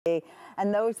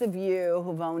And those of you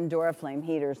who've owned Duraflame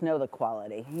heaters know the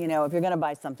quality. You know, if you're going to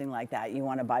buy something like that, you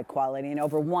want to buy quality. And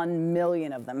over 1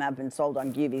 million of them have been sold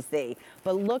on QVC.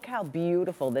 But look how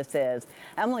beautiful this is.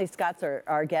 Emily Scott's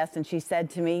our guest, and she said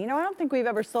to me, you know, I don't think we've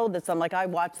ever sold this. I'm like, I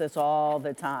watch this all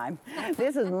the time.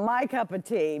 This is my cup of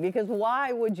tea, because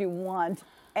why would you want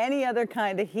any other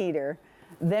kind of heater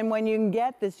than when you can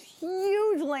get this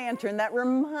huge lantern that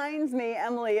reminds me,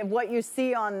 Emily, of what you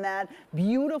see on that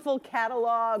beautiful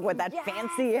catalog with that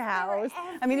fancy house.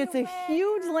 I mean, it's a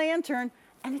huge lantern,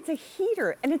 and it's a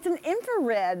heater, and it's an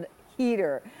infrared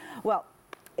heater. Well,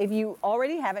 if you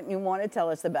already haven't and you want to tell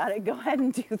us about it, go ahead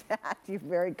and do that. You're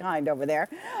very kind over there.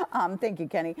 Thank you,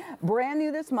 Kenny. Brand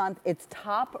new this month. It's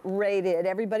top rated.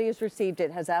 Everybody who's received it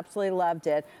has absolutely loved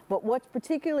it. But what's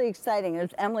particularly exciting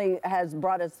is Emily has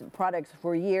brought us products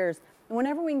for years.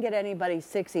 Whenever we can get anybody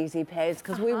 6 easy pays,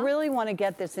 because we really want to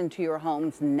get this into your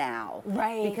homes now.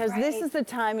 Right. Because this is the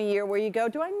time of year where you go,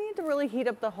 do I need to really heat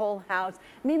up the whole house?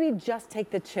 Maybe just take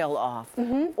the chill off.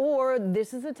 Or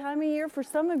this is the time of year for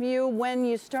some of you when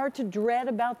you start to dread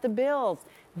about the bills.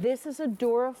 This is a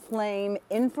Duraflame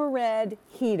infrared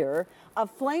heater, a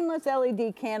flameless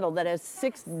LED candle that has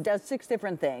does six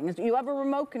different things. You have a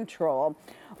remote control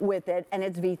with it, and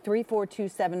it's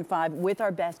V34275 with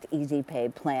our best easy pay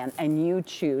plan, and you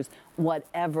choose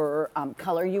whatever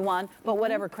color you want, but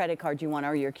whatever credit card you want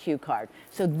or your Q card.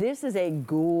 So this is a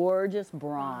gorgeous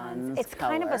bronze It's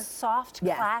color. kind of a soft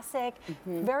classic,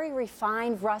 very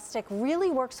refined, rustic, really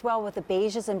works well with the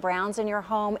beiges and browns in your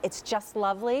home. It's just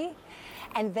lovely.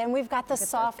 And then we've got the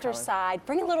softer side.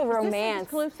 Bring a little romance.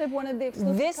 Is this exclusive, one of the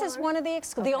exclusive This colors? is one of the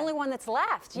the only one that's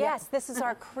left. Yes, this is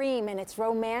our cream, and it's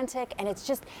romantic, and it's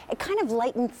just, it kind of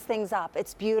lightens things up.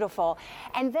 It's beautiful.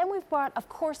 And then we've brought, of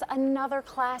course, another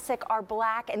classic, our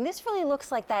black, and this really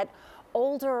looks like that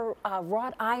older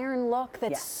wrought iron look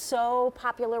that's so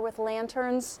popular with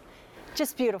lanterns.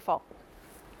 Just beautiful.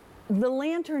 The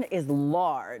lantern is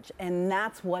large, and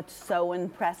that's what's so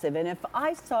impressive. And if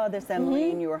I saw this,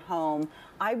 Emily, in your home,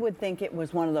 I would think it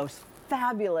was one of those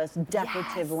fabulous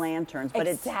decorative lanterns, but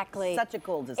it's such a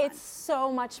cool design. It's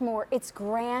so much more. It's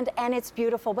grand and it's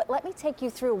beautiful, but let me take you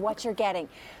through what you're getting.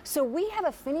 So we have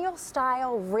a finial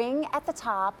style ring at the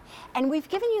top, and we've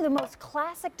given you the most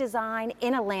classic design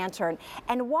in a lantern.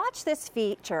 And watch this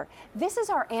feature. This is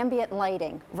our ambient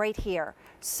lighting right here.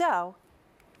 So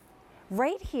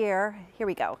right here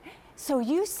we go. So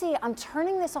you see, I'm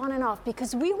turning this on and off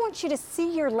because we want you to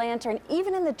see your lantern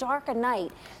even in the dark of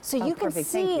night, so you can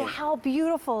see how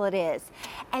beautiful it is.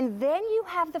 And then you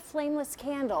have the flameless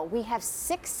candle. We have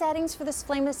 6 settings for this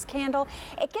flameless candle.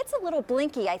 It gets a little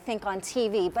blinky, I think, on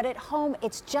TV, but at home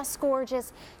it's just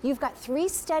gorgeous. You've got 3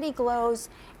 steady glows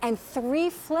and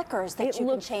 3 flickers that you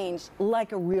can change.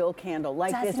 Like a real candle,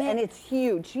 like this, and it's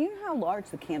huge. Do you know how large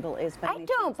the candle is? I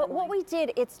don't, but what we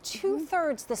did, it's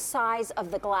 2/3 the size of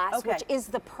the glass, which is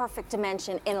the perfect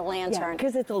dimension in a lantern.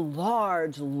 Because it's a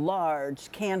large,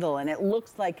 large candle, and it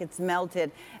looks like it's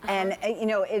melted. And, you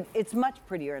know, it's much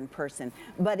prettier in person,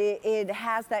 but it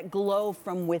has that glow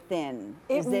from within.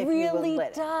 It really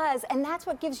does. And that's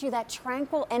what gives you that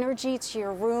tranquil energy to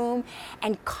your room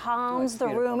and calms the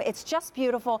room. It's just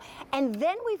beautiful. And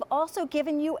then we've also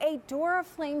given you a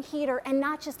Duraflame heater, and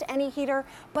not just any heater,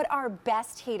 but our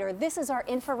best heater. This is our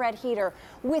infrared heater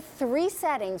with 3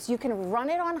 settings. You can run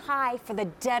it on high for the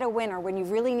dead of winter when you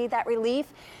really need that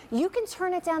relief. You can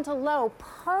turn it down to low,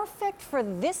 perfect for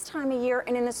this time of year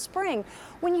and in the spring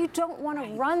when you don't want to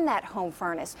run that home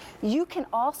furnace. You can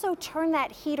also turn that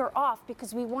heater off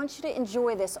because we want you to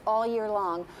enjoy this all year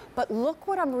long. But look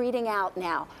what I'm reading out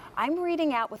now. I'm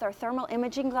reading out with our thermal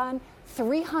imaging gun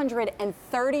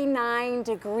 339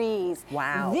 degrees.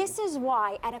 Wow. This is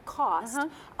why at a cost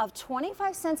of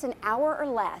 25 cents an hour or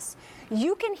less,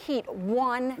 you can heat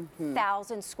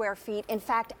 1,000 square feet. In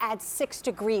fact, add 6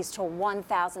 degrees to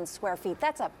 1,000 square feet.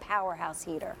 That's a powerhouse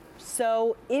heater.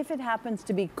 So if it happens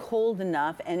to be cold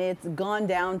enough and it's gone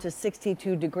down to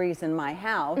 62 degrees in my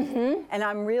house, and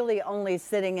I'm really only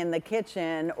sitting in the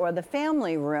kitchen or the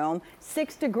family room,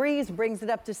 6 degrees brings it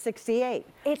up to 68.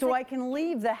 So I can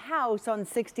leave the house on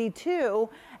 62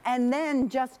 and then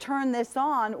just turn this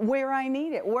on where I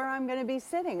need it, where I'm going to be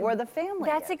sitting, where the family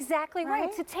That's exactly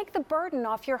right. To take the burden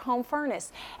off your home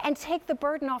furnace and take the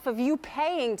burden off of you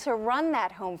paying to run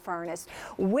that home furnace.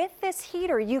 With this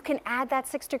heater, you can add that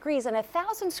 6 degrees, and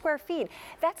 1,000 square feet.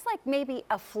 That's like maybe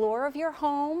a floor of your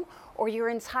home or your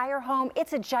entire home.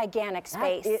 It's a gigantic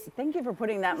space. Thank you for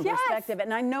putting that in perspective.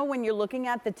 And I know when you're looking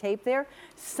at the tape there,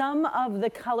 some of the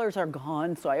colors are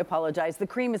gone, so I apologize. The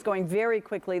cream is going very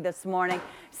quickly this morning.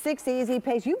 6 easy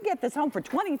pays. You can get this home for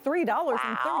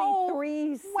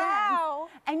 $23.33. Wow.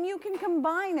 And you can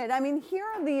combine it. I mean, here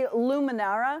are the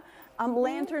Luminara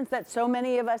lanterns that so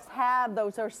many of us have.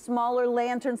 Those are smaller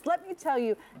lanterns. Let me tell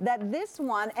you that this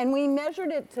one, and we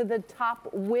measured it to the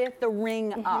top with the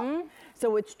ring up.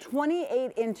 So it's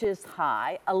 28 inches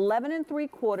high, 11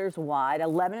 3/4 wide,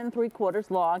 11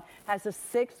 3/4 long, has a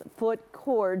 6-foot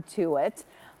cord to it.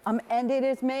 And it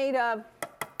is made of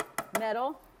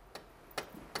metal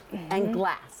and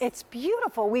glass. It's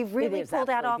beautiful. We've really pulled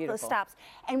out all absolutely the stops.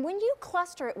 And when you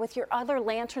cluster it with your other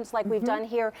lanterns like we've done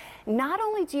here, not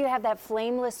only do you have that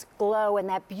flameless glow and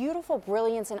that beautiful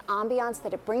brilliance and ambiance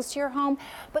that it brings to your home,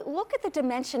 but look at the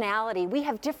dimensionality. We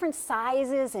have different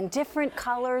sizes and different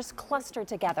colors clustered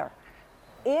together.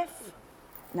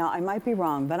 Now, I might be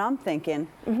wrong, but I'm thinking,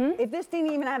 if this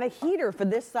didn't even have a heater for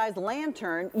this size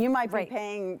lantern, you might be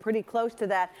paying pretty close to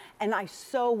that, and I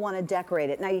so want to decorate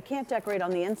it. Now, you can't decorate on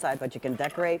the inside, but you can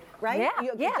decorate, right? Yeah,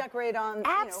 you can decorate on,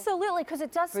 absolutely, because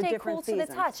it does stay cool to the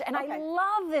touch. And I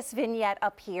love this vignette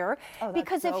up here,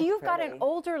 because if you've got an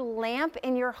older lamp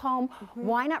in your home,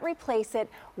 why not replace it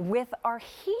with our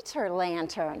heater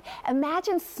lantern?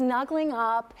 Imagine snuggling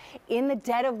up in the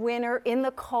dead of winter, in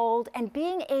the cold, and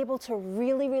being able to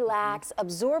really relax,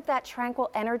 absorb that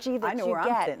tranquil energy that you get. I know where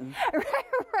I'm sitting.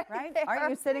 right there. Aren't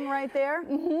you sitting right there?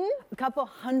 A couple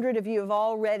hundred of you have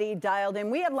already dialed in.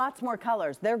 We have lots more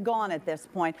colors. They're gone at this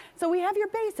point. So we have your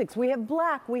basics. We have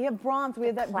black, we have bronze, we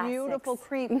have that beautiful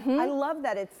cream. I love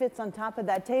that it fits on top of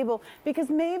that table, because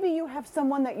maybe you have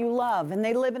someone that you love and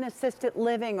they live in assisted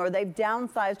living, or they've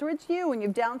downsized, or it's you and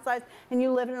you've downsized and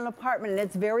you live in an apartment and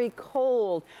it's very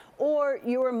cold. Or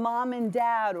you're mom and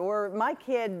dad, or my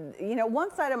kid, you know,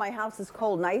 one side of my house is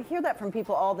cold, and I hear that from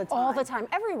people all the time. All the time,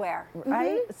 everywhere.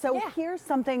 Right? So here's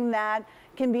something that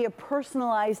can be a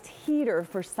personalized heater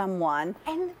for someone.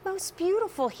 And the most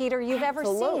beautiful heater you've ever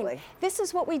seen. This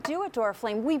is what we do at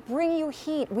Duraflame. We bring you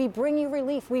heat, we bring you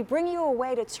relief, we bring you a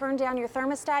way to turn down your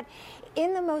thermostat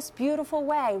in the most beautiful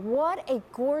way. What a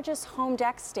gorgeous home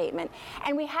deck statement.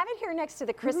 And we have it here next to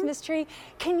the Christmas tree.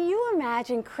 Can you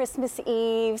imagine Christmas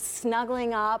Eve,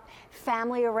 snuggling up,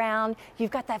 family around,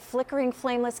 you've got that flickering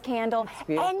flameless candle,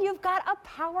 and you've got a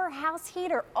powerhouse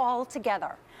heater all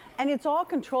together. And it's all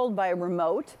controlled by a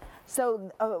remote.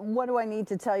 So what do I need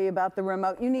to tell you about the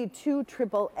remote? You need 2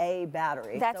 AAA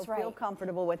batteries. That's so feel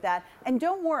comfortable with that. And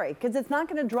don't worry, because it's not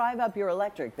going to drive up your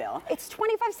electric bill. It's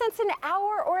 25 cents an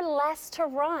hour or less to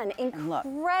run.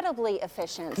 Incredibly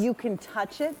efficient. You can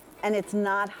touch it, and it's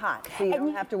not hot, so you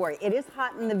don't have to worry. It is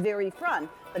hot in the very front,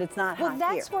 but it's not hot here.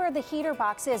 Well, that's where the heater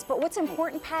box is. But what's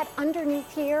important, Pat,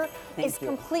 underneath here is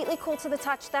completely cool to the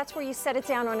touch. That's where you set it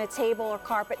down on a table or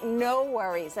carpet. No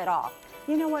worries at all.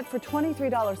 You know what? For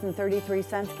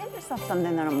 $23.33, get yourself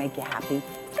something that'll make you happy.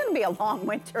 It's going to be a long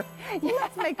winter.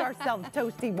 Let's make ourselves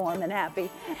toasty, warm, and happy.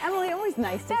 Emily, always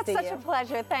nice to see you. That's such a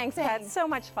pleasure. Thanks, Pat. So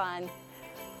much fun.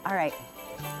 All right.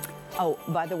 Oh,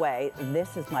 by the way,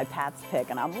 this is my Pat's pick,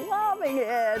 and I'm loving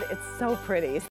it. It's so pretty.